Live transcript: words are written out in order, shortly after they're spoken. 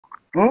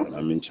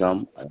Lamin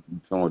Cham, I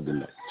am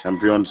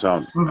champion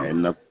sound. I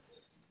am not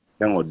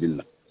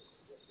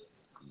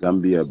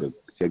Gambia, but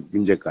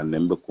Ginja can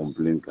never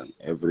complain.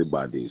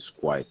 Everybody is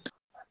quiet.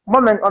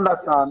 Moment,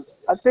 understand.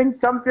 I think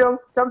champion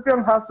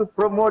has to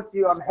promote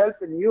you and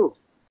helping you.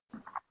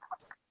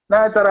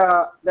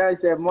 Neither there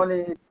is a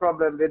money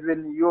problem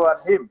between you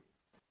and him.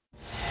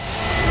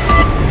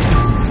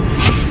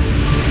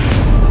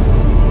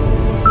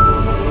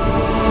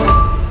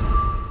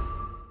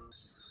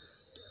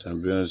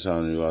 Champion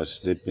sound, you are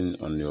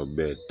sleeping on your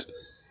bed.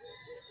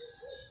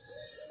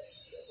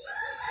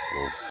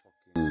 Oh,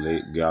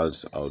 fucking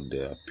girls out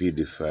there,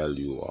 pedophile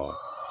you are.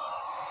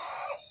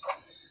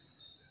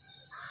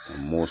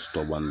 I'm more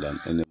stubborn than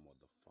any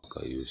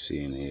motherfucker you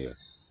see in here.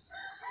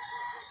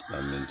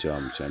 Lamin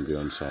Cham,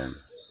 champion sound.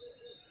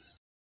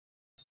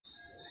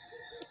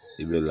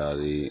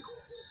 Ibelari,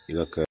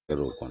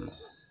 Ilakero Kono.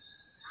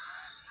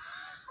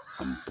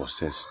 I'm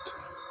possessed.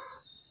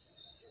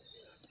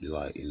 You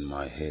are in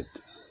my head.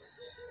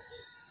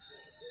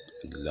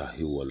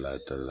 Illahi wallahi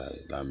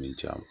tallahi, Lamin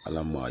Cham.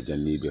 Alama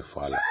janibe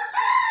fala.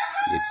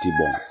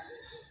 Yetibon.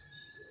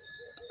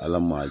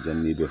 Alama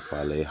janibe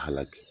fala ye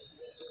halaki.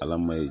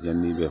 Alama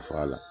janibe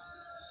fala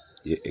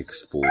ye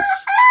expose.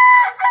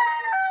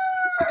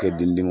 Ike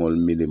dindingol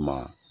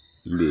milima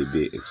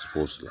be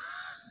exposed.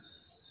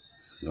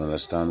 You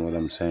understand what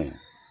I'm saying?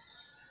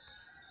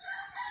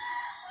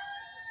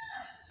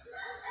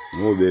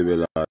 No baby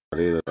la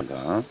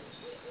huh?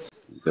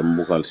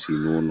 Dembukal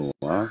sinono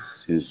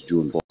since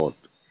June 4th.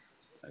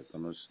 I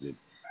cannot sleep.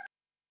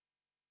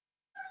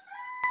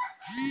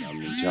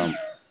 Lamin Cham.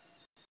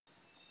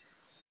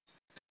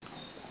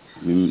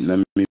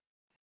 Nami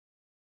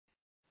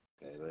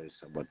Kaira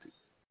Sabati.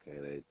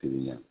 Kaira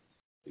Tirinya.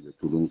 Ibe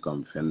tulun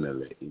kam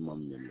fennele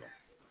imam milo.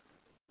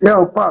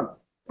 Yo, Pop.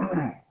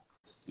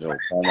 Yo,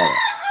 Pama.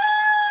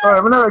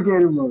 I'm not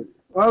getting more.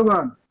 Hold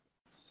on.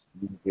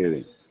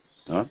 Okay.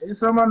 Huh? If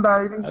someone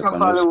died, you I can cannot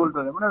follow sleep.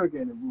 I'm not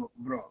getting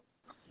bro.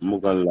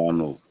 Muka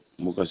lano.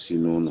 Muka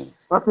sinono.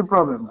 What's the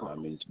problem, bro?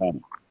 Lamin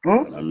Cham.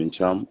 Lamin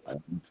Cham. I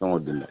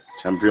am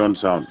champion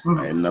sound.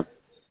 I am not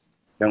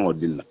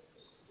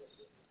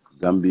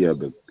Gambia,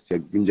 but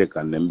Ginja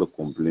can never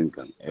complain.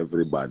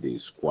 Everybody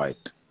is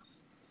quiet.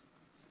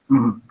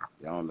 You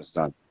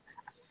understand?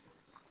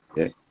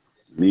 Yeah.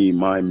 Me,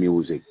 my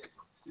music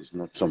is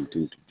not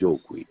something to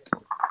joke with.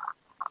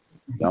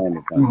 You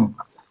understand?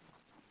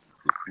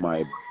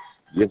 My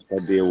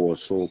yesterday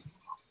was so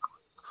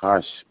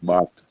harsh,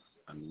 bad,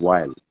 and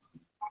wild.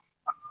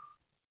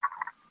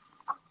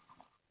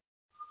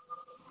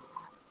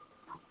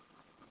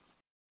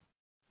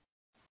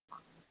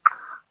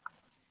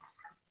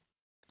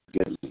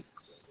 Get me?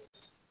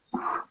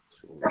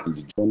 So in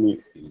the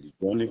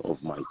journey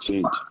of my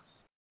change,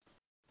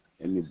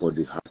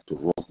 anybody had to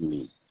rock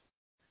me.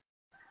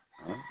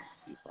 Huh?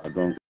 If I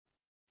don't,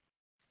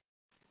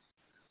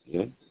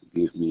 yeah,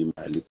 give me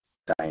my little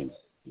time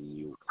in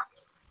you.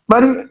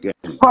 But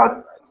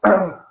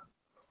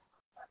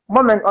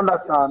moment,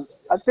 understand.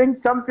 I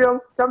think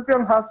champion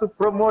has to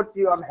promote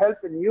you and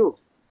helping you.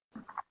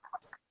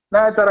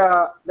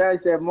 Neither there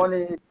is a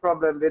money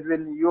problem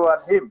between you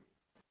and him.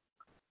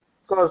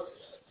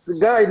 Because the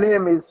guy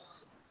name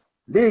is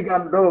Big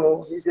and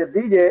Do, he's a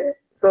DJ.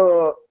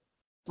 So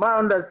my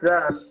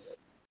understand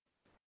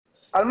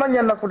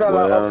Almanya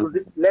Nafudala up to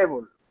this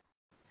level.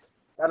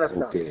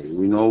 Understand? Okay,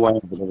 we know why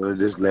at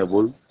this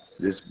level,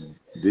 this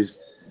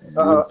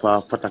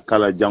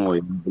patakala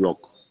jango block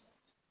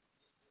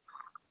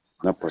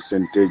na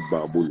percentage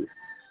babulu.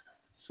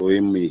 So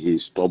him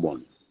he's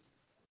stubborn.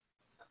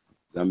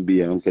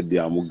 Gambia unke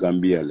diamu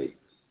Gambia le.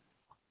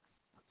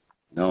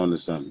 Now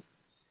understand?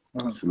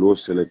 Slow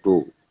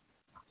seleto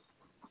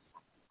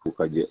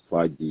ukaje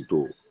faji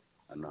to,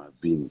 and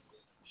I've been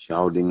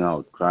shouting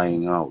out,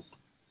 crying out.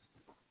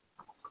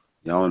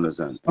 You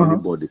understand?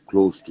 Anybody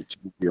close to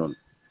champion,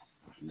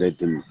 let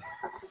him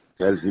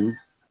tell him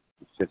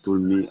to settle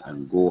me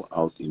and go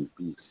out in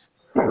peace.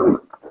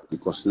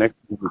 Because next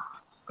week,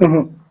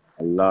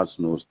 Allah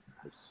knows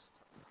this.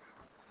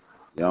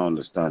 You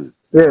understand?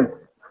 Yeah.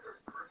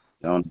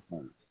 You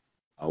understand?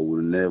 I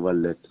will never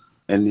let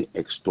any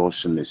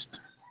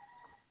extortionist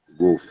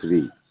go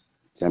free.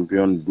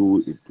 Champion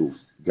do it to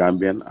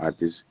Gambian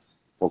artists,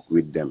 fuck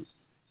with them.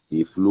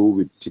 He flew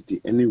with Titi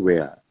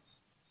anywhere.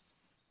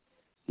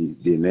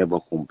 They never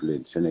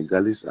complain.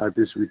 Senegalese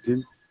artists with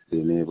him,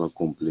 they never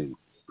complain.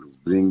 He's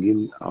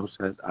bringing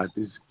outside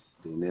artists,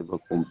 they never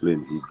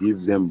complain. He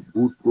give them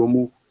good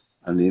promo,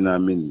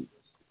 and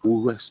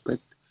full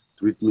respect,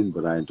 treatment.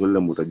 But I told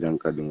them what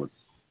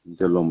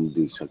tell them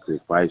they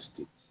sacrificed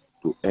it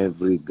to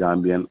every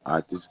Gambian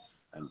artist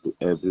and to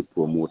every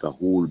promoter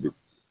who will be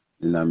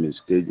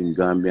staging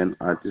Gambian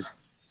artists,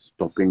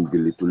 stopping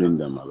belittling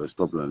them. I will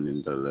stop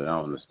learning that. I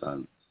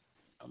understand.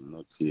 I'm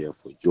not here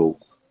for joke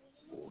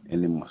or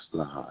any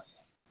maslaha.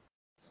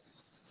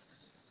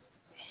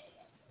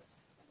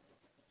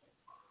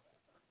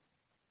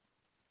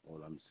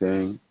 All I'm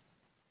saying,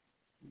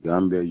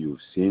 Gambia,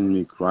 you've seen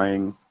me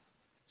crying,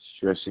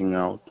 stressing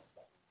out,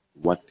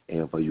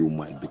 Whatever you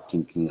might be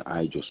thinking,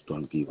 I just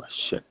don't give a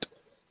shit.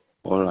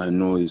 All I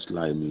know is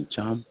Lamin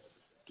Cham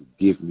to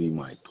give me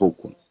my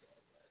token.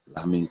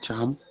 Lamin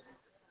Cham,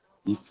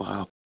 if I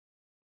have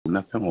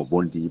nothing or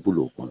bondi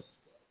bulokon,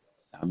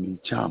 Lamin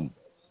Cham,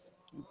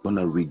 you're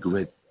gonna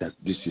regret that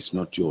this is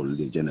not your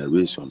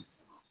generation.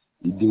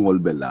 Eating all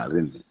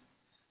belarin,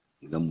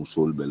 ida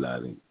musol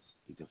belarin,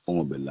 ida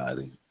fongo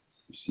belarin.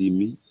 You see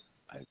me,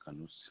 I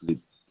cannot sleep.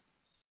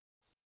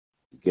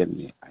 You get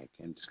me? I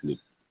can't sleep.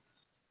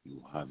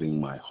 You having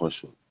my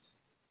hustle.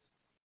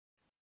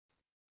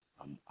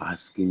 I'm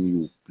asking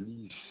you,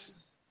 please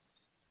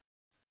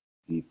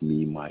give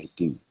me my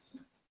thing.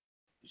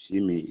 You see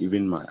me,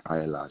 even my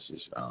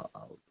eyelashes are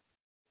out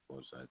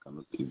because I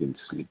cannot even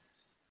sleep.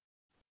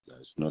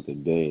 There's not a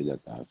day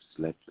that I've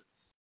slept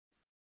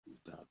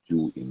without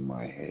you in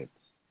my head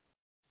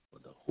for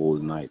the whole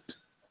night.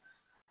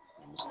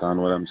 Understand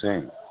what I'm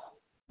saying?